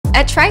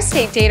At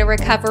Tri-State Data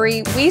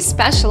Recovery, we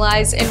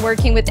specialize in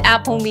working with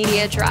Apple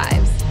Media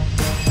drives.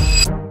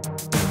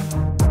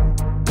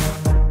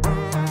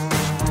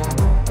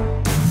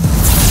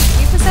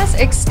 We possess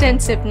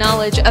extensive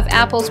knowledge of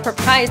Apple's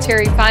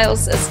proprietary file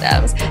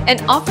systems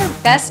and offer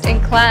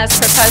best-in-class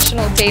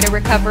professional data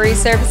recovery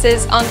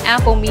services on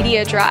Apple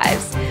Media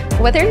drives.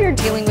 Whether you're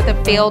dealing with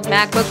a failed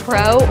MacBook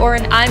Pro or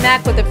an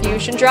iMac with a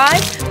Fusion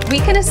drive, we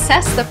can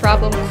assess the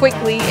problem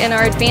quickly in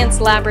our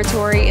advanced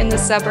laboratory in the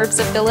suburbs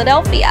of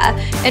Philadelphia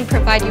and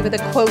provide you with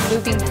a quote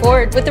moving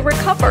forward with the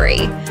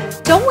recovery.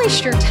 Don't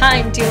waste your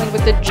time dealing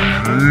with the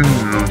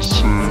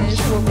geniuses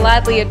who will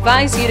gladly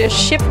advise you to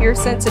ship your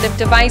sensitive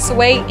device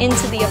away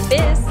into the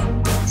abyss.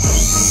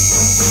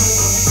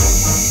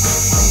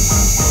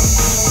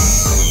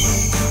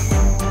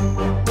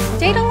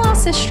 Data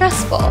loss is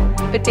stressful,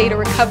 but data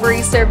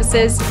recovery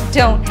services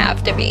don't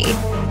have to be.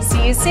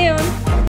 See you soon!